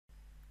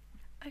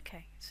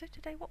Okay, so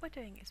today what we're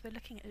doing is we're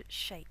looking at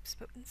shapes,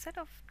 but instead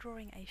of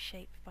drawing a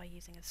shape by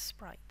using a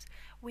sprite,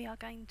 we are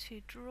going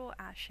to draw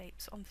our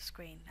shapes on the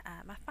screen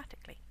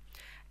mathematically.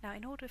 Now,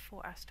 in order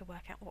for us to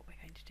work out what we're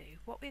going to do,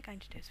 what we're going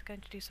to do is we're going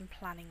to do some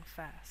planning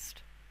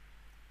first.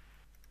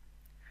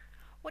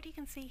 What you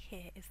can see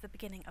here is the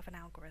beginning of an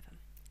algorithm.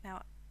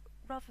 Now,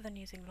 rather than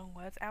using long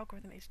words,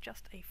 algorithm is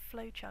just a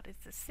flowchart.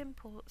 It's a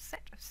simple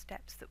set of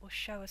steps that will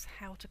show us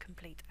how to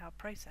complete our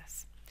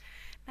process.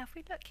 Now if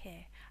we look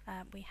here,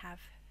 we have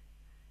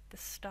the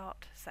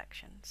start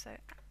section. So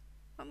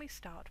when we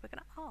start, we're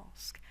going to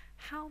ask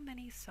how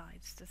many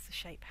sides does the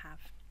shape have?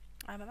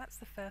 And that's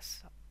the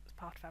first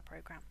part of our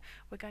program.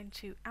 We're going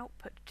to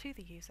output to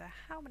the user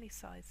how many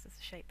sides does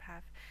the shape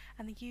have,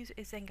 and the user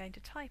is then going to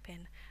type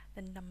in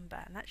the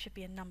number, and that should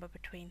be a number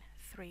between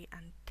 3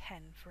 and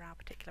 10 for our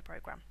particular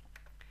program.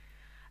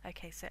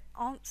 Okay, so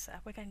answer,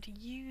 we're going to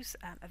use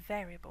a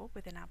variable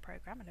within our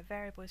program, and a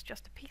variable is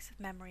just a piece of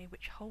memory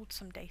which holds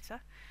some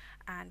data,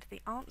 and the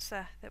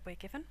answer that we're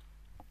given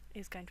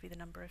is going to be the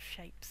number of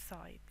shape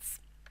sides.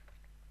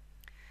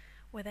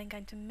 We're then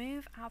going to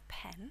move our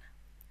pen,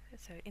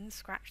 so in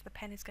Scratch the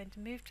pen is going to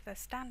move to the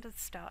standard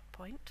start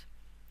point.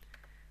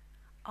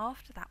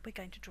 After that we're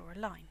going to draw a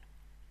line.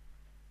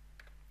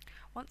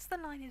 Once the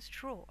line is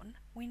drawn,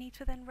 we need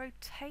to then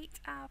rotate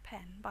our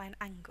pen by an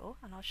angle,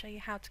 and I'll show you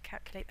how to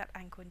calculate that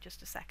angle in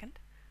just a second.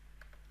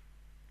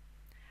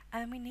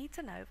 And then we need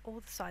to know if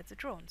all the sides are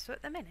drawn. So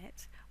at the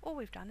minute, all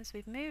we've done is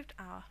we've moved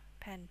our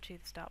pen to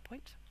the start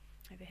point.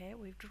 Over here,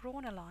 we've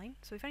drawn a line,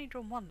 so we've only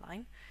drawn one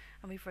line,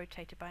 and we've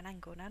rotated by an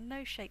angle. Now,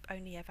 no shape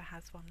only ever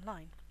has one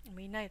line, and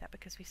we know that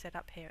because we said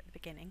up here at the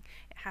beginning,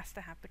 it has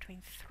to have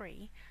between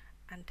 3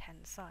 and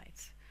 10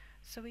 sides.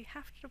 So we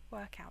have to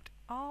work out,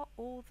 are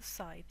all the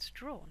sides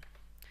drawn?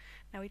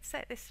 Now we'd say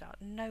at this start,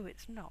 no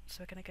it's not,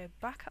 so we're going to go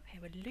back up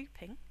here, we're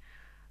looping,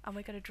 and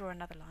we're going to draw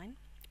another line.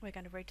 We're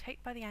going to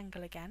rotate by the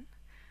angle again,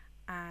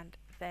 and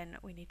then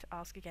we need to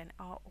ask again,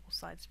 are all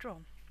sides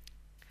drawn?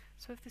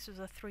 So if this was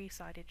a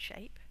 3-sided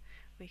shape,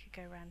 we could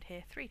go around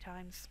here 3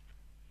 times.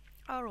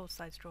 Are all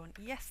sides drawn?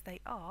 Yes they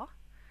are.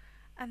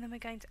 And then we're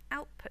going to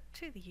output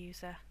to the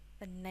user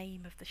the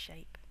name of the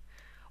shape.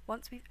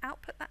 Once we've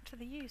output that to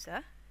the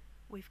user,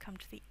 we've come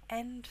to the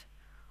end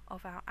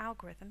of our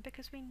algorithm,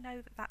 because we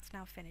know that that's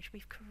now finished.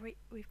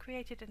 We've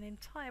created an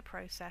entire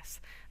process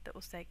that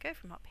will say go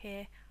from up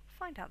here,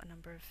 find out the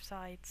number of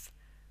sides,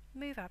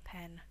 move our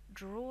pen,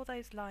 draw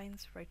those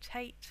lines,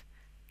 rotate,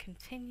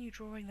 continue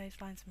drawing those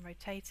lines and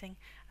rotating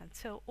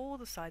until all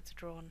the sides are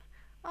drawn.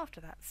 After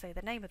that, say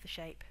the name of the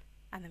shape,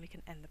 and then we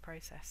can end the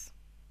process.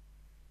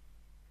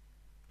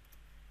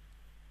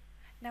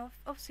 Now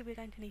obviously we're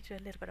going to need to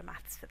do a little bit of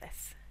maths for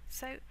this.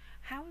 So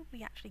how are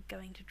we actually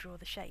going to draw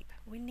the shape?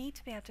 We need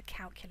to be able to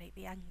calculate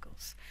the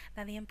angles.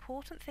 Now the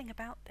important thing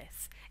about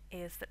this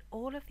is that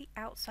all of the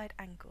outside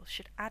angles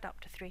should add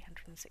up to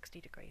 360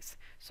 degrees,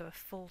 so a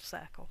full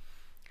circle.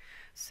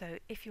 So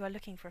if you are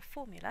looking for a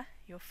formula,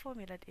 your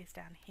formula is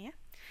down here,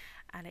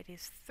 and it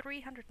is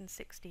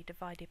 360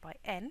 divided by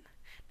n.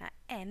 Now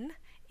n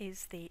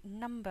is the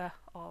number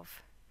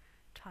of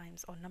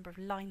times, or number of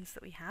lines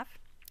that we have.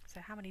 So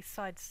how many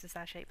sides does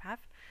our shape have?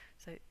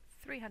 So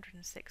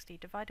 360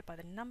 divided by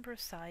the number of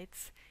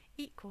sides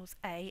equals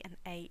a, and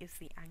a is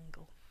the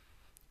angle.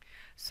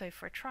 So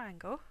for a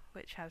triangle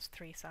which has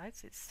 3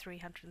 sides, it's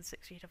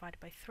 360 divided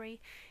by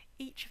 3.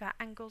 Each of our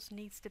angles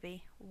needs to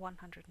be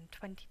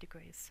 120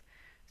 degrees.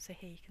 So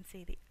here you can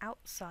see the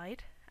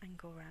outside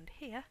angle around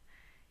here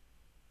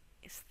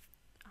is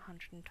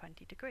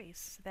 120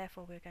 degrees. So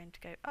therefore we're going to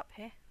go up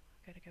here,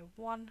 we're going to go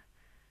 1,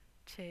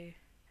 2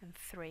 and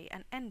 3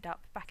 and end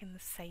up back in the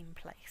same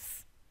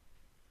place.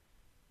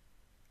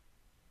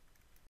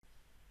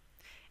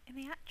 In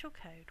the actual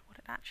code, what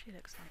it actually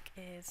looks like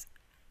is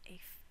a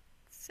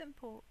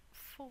simple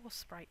 4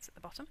 sprites at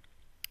the bottom.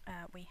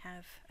 We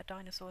have a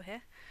dinosaur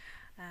here.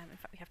 In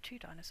fact, we have 2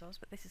 dinosaurs,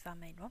 but this is our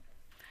main one.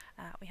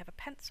 We have a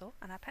pencil,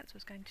 and our pencil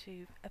is going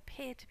to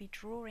appear to be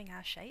drawing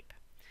our shape.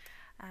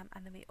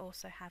 And then we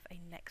also have a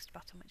next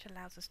button, which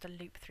allows us to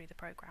loop through the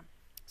program.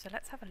 So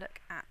let's have a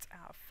look at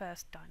our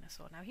first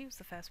dinosaur. Now, he was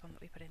the first one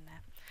that we put in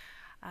there.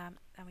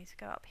 And we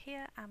go up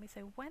here and we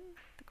say when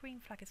the green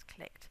flag is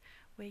clicked,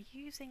 we're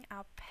using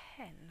our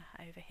pen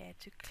over here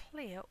to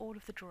clear all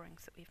of the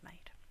drawings that we've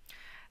made.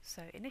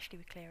 So initially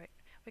we clear it,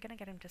 we're going to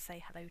get him to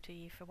say hello to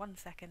you for 1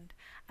 second,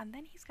 and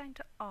then he's going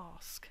to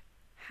ask,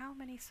 how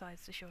many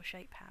sides does your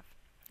shape have?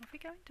 If we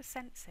go into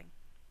sensing,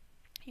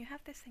 you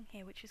have this thing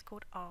here which is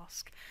called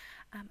ask,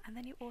 and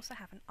then you also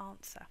have an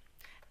answer.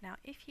 Now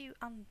if you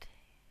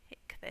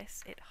untick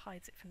this, it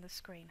hides it from the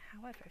screen.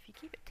 However, if you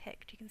keep it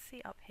ticked, you can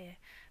see up here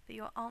that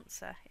your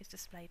answer is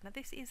displayed. Now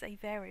this is a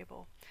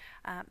variable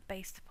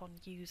based upon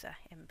user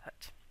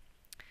input.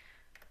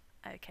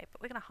 Okay,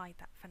 but we're going to hide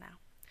that for now.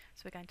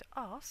 So we're going to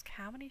ask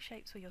how many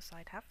shapes will your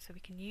side have, so we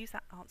can use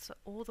that answer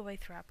all the way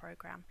through our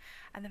program.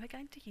 And then we're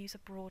going to use a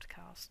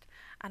broadcast.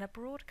 And a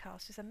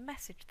broadcast is a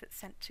message that's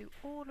sent to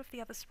all of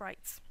the other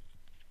sprites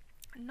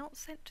not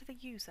sent to the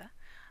user,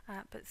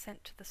 but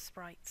sent to the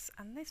sprites,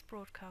 and this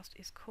broadcast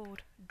is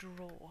called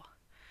draw.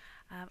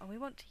 And we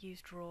want to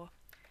use draw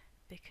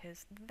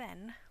because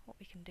then what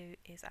we can do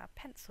is our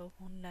pencil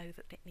will know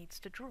that it needs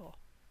to draw.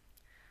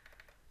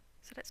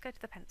 So let's go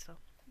to the pencil.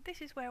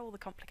 This is where all the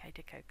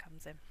complicated code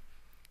comes in.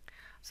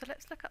 So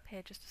let's look up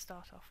here just to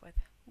start off with.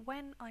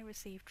 When I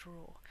receive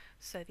draw,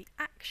 so the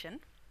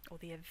action or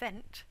the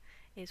event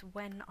is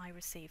when I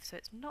receive. So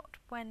it's not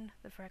when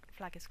the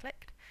flag is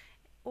clicked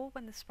or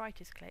when the sprite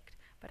is clicked,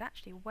 but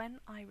actually when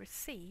I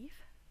receive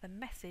the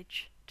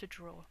message to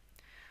draw.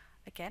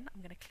 Again,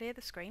 I'm going to clear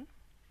the screen.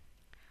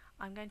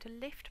 I'm going to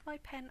lift my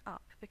pen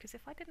up, because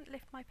if I didn't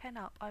lift my pen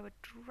up I would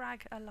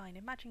drag a line.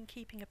 Imagine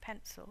keeping a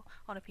pencil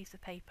on a piece of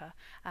paper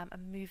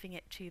and moving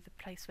it to the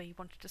place where you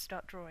wanted to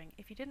start drawing.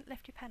 If you didn't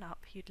lift your pen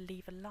up you'd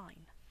leave a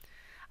line.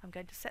 I'm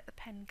going to set the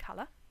pen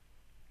colour.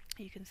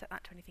 You can set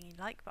that to anything you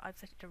like, but I've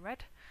set it to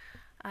red.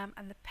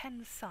 And the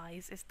pen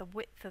size is the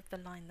width of the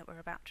line that we're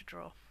about to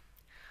draw.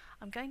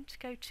 I'm going to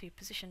go to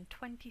position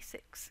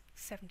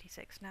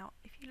 2676. Now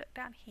if you look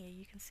down here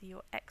you can see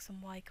your X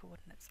and Y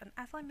coordinates, and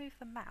as I move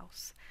the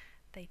mouse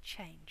they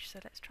change. So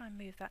let's try and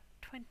move that.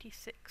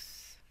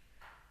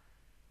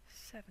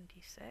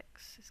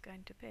 2676 is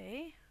going to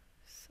be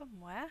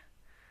somewhere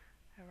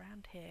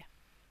around here.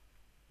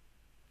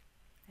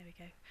 There we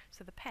go.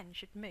 So the pen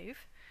should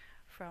move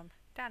from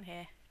down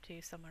here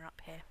to somewhere up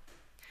here.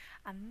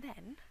 And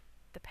then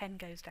the pen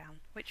goes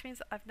down, which means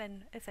that I've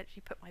then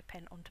essentially put my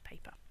pen onto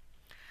paper.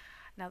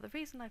 Now the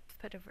reason I've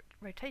put a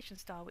rotation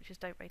style, which is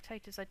don't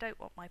rotate, is I don't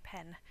want my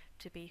pen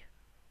to be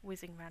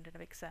whizzing around in a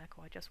big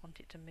circle. I just want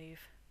it to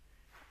move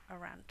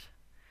around.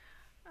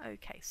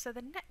 Okay, so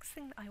the next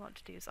thing that I want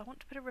to do is I want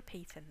to put a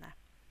repeat in there.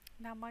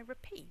 Now my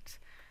repeat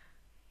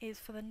is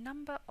for the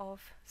number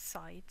of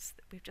sides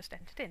that we've just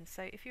entered in.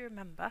 So if you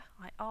remember,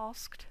 I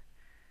asked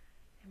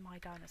in my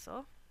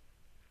dinosaur,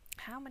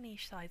 how many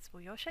sides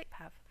will your shape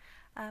have?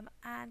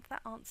 And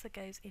that answer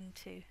goes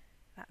into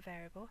that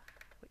variable,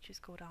 which is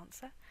called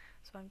answer.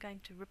 So I'm going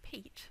to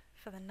repeat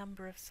for the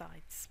number of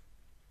sides.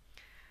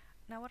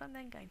 Now what I'm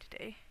then going to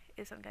do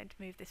is I'm going to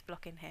move this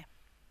block in here.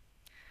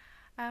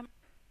 I'm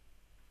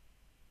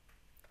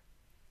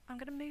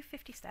going to move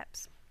 50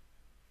 steps.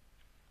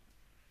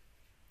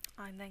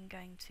 I'm then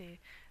going to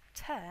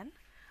turn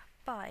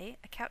by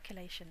a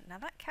calculation. Now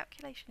that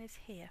calculation is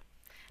here.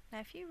 Now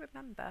if you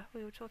remember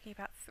we were talking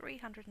about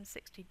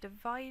 360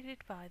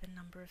 divided by the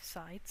number of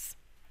sides.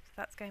 So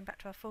that's going back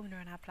to our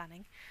formula in our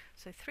planning.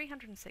 So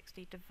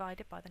 360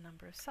 divided by the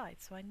number of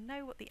sides. So I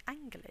know what the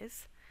angle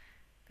is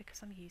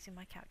because I'm using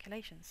my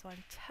calculation. So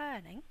I'm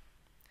turning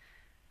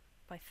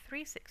by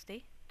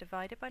 360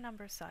 divided by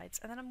number of sides,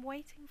 and then I'm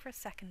waiting for a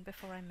second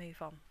before I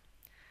move on.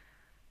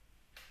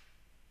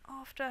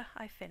 After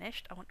I've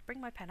finished, I want to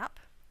bring my pen up,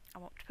 I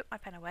want to put my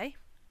pen away,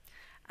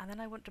 and then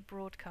I want to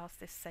broadcast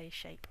this say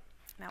shape.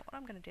 Now what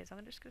I'm going to do is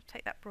I'm just going to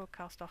take that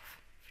broadcast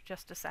off for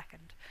just a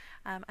second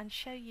and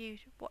show you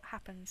what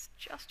happens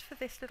just for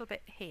this little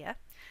bit here,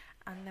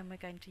 and then we're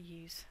going to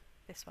use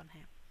this one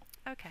here.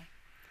 Okay.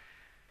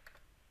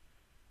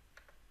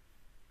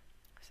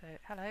 So,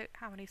 hello,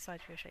 how many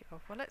sides for your shape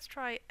of? Well, let's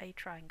try a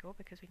triangle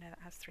because we know that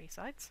has 3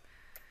 sides.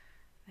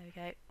 There we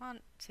go,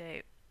 1,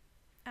 2,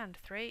 and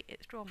 3.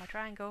 It's drawn my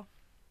triangle,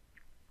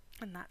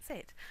 and that's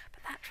it.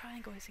 But that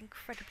triangle is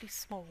incredibly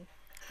small.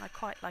 I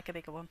quite like a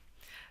bigger one.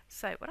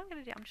 So, what I'm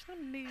going to do, I'm just going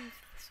to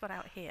move this one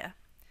out here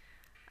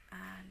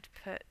and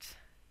put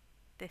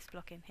this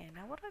block in here.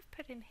 Now, what I've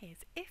put in here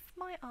is if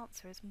my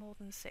answer is more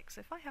than 6,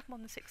 if I have more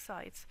than 6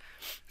 sides,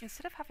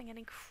 instead of having an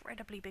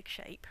incredibly big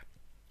shape,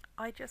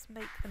 I just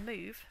make the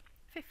move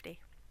 50.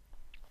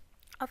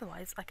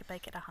 Otherwise I could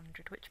make it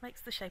 100, which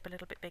makes the shape a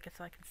little bit bigger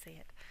so I can see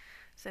it.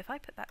 So if I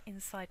put that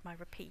inside my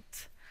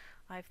repeat,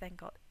 I've then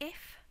got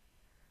if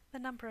the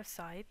number of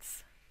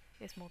sides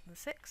is more than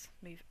 6,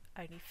 move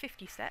only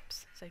 50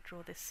 steps, so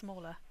draw this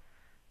smaller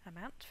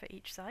amount for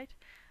each side.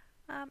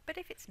 But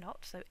if it's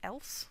not, so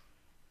else,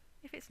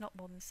 if it's not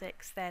more than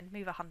 6, then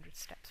move 100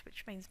 steps,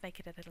 which means make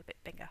it a little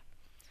bit bigger.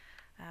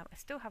 I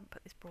still haven't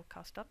put this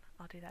broadcast on,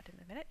 I'll do that in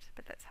a minute,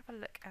 but let's have a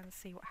look and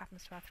see what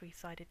happens to our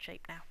 3-sided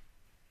shape now.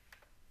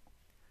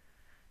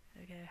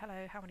 There we go,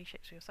 hello, how many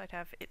shapes will your side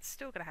have? It's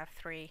still going to have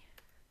 3.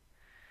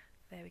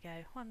 There we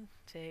go, 1,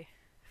 2,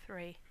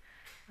 3,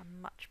 a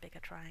much bigger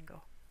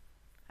triangle.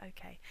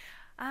 Okay,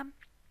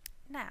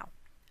 now,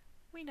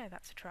 we know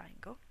that's a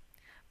triangle,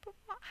 but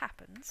what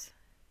happens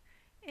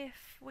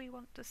if we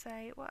want to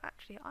say, well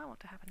actually I want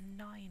to have a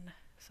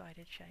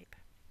 9-sided shape?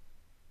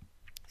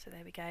 So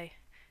there we go.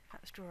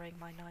 That's drawing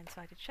my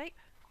 9-sided shape.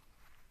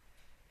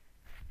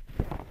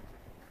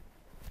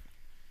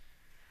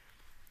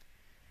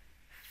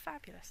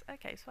 Fabulous.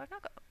 Okay, so I've now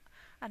got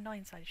a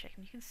 9-sided shape,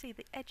 and you can see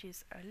the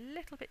edges are a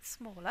little bit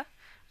smaller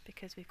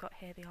because we've got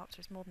here the answer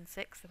is more than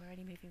 6, so we're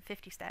only moving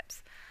 50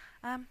 steps.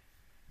 But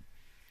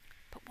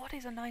what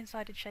is a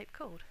 9-sided shape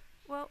called?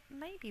 Well,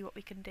 maybe what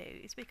we can do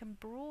is we can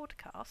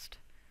broadcast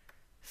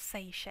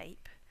say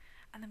shape,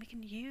 and then we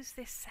can use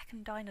this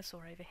second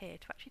dinosaur over here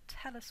to actually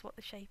tell us what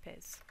the shape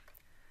is.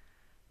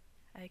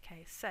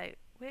 Okay, so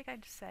we're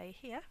going to say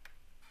here,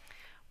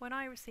 when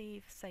I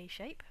receive say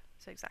shape,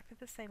 so exactly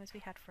the same as we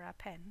had for our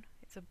pen,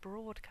 it's a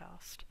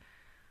broadcast,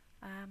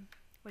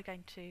 we're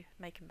going to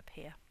make him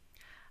appear.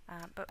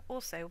 But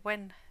also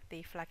when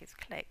the flag is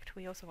clicked,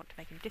 we also want to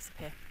make him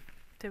disappear.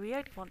 So we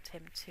only want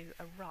him to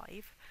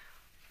arrive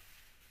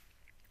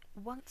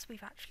once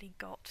we've actually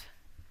got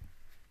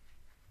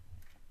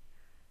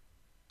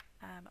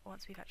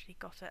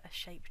a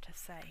shape to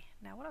say.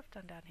 Now what I've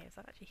done down here is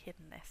I've actually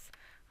hidden this.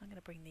 I'm going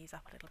to bring these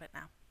up a little bit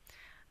now.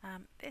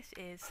 This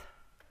is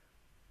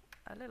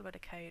a little bit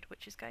of code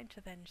which is going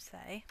to then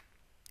say,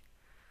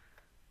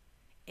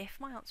 if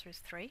my answer is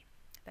 3,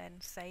 then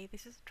say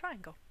this is a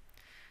triangle.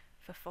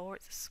 For 4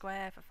 it's a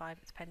square, for 5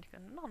 it's a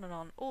pentagon, and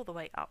on, all the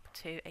way up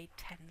to a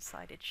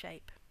 10-sided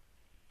shape.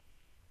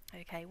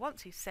 Okay,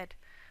 once he's said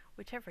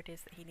whichever it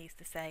is that he needs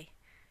to say,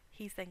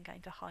 he's then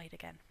going to hide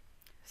again.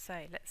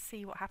 So let's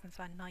see what happens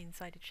to our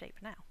 9-sided shape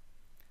now.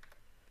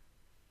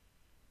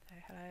 So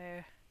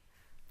hello,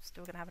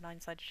 still going to have a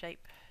 9-sided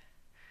shape.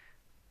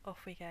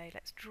 Off we go,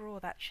 let's draw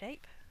that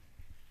shape.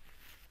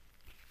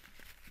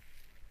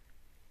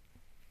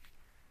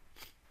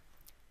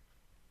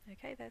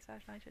 Okay, there's our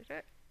 9-sided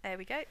shape. There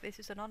we go, this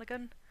is an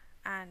onagon,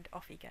 and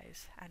off he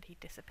goes, and he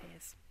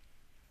disappears.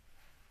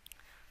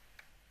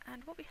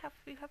 And what we have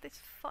this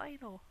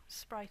final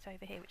sprite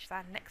over here, which is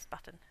our next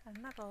button,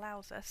 and that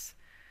allows us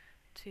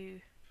to,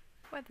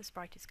 when the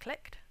sprite is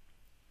clicked,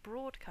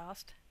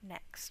 broadcast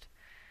next.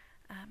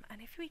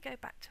 And if we go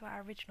back to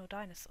our original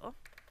dinosaur,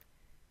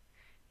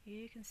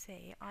 you can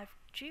see I've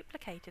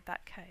duplicated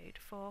that code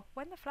for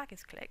when the flag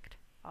is clicked,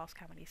 ask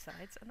how many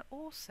sides, and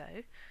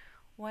also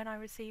when I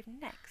receive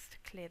next,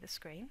 clear the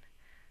screen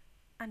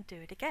and do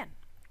it again.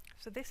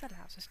 So this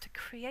allows us to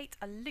create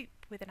a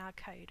loop within our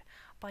code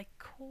by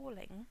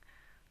calling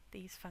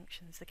these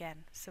functions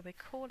again. So we're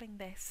calling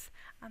this,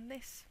 and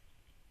this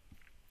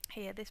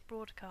here, this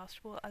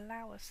broadcast, will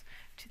allow us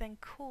to then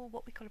call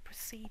what we call a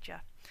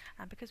procedure.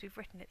 And because we've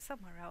written it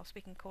somewhere else,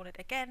 we can call it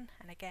again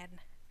and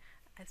again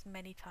as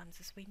many times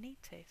as we need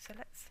to. So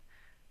let's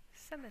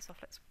send this off.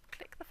 Let's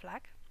click the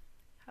flag.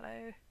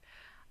 Hello.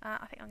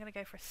 I think I'm going to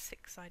go for a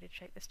 6-sided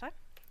shape this time.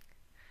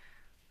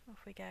 Off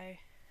we go.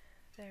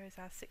 There is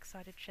our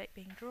 6-sided shape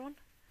being drawn.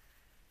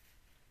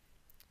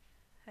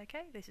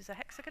 Okay, this is a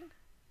hexagon.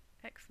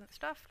 Excellent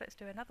stuff. Let's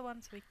do another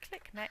one. So we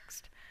click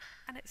next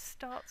and it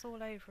starts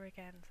all over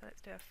again. So let's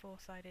do a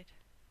 4-sided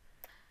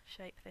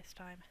shape this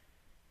time.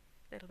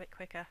 A little bit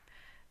quicker.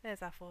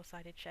 There's our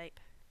 4-sided shape,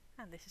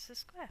 and this is a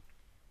square.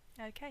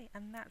 Okay,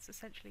 and that's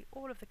essentially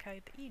all of the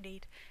code that you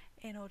need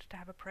in order to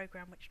have a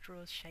program which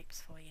draws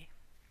shapes for you.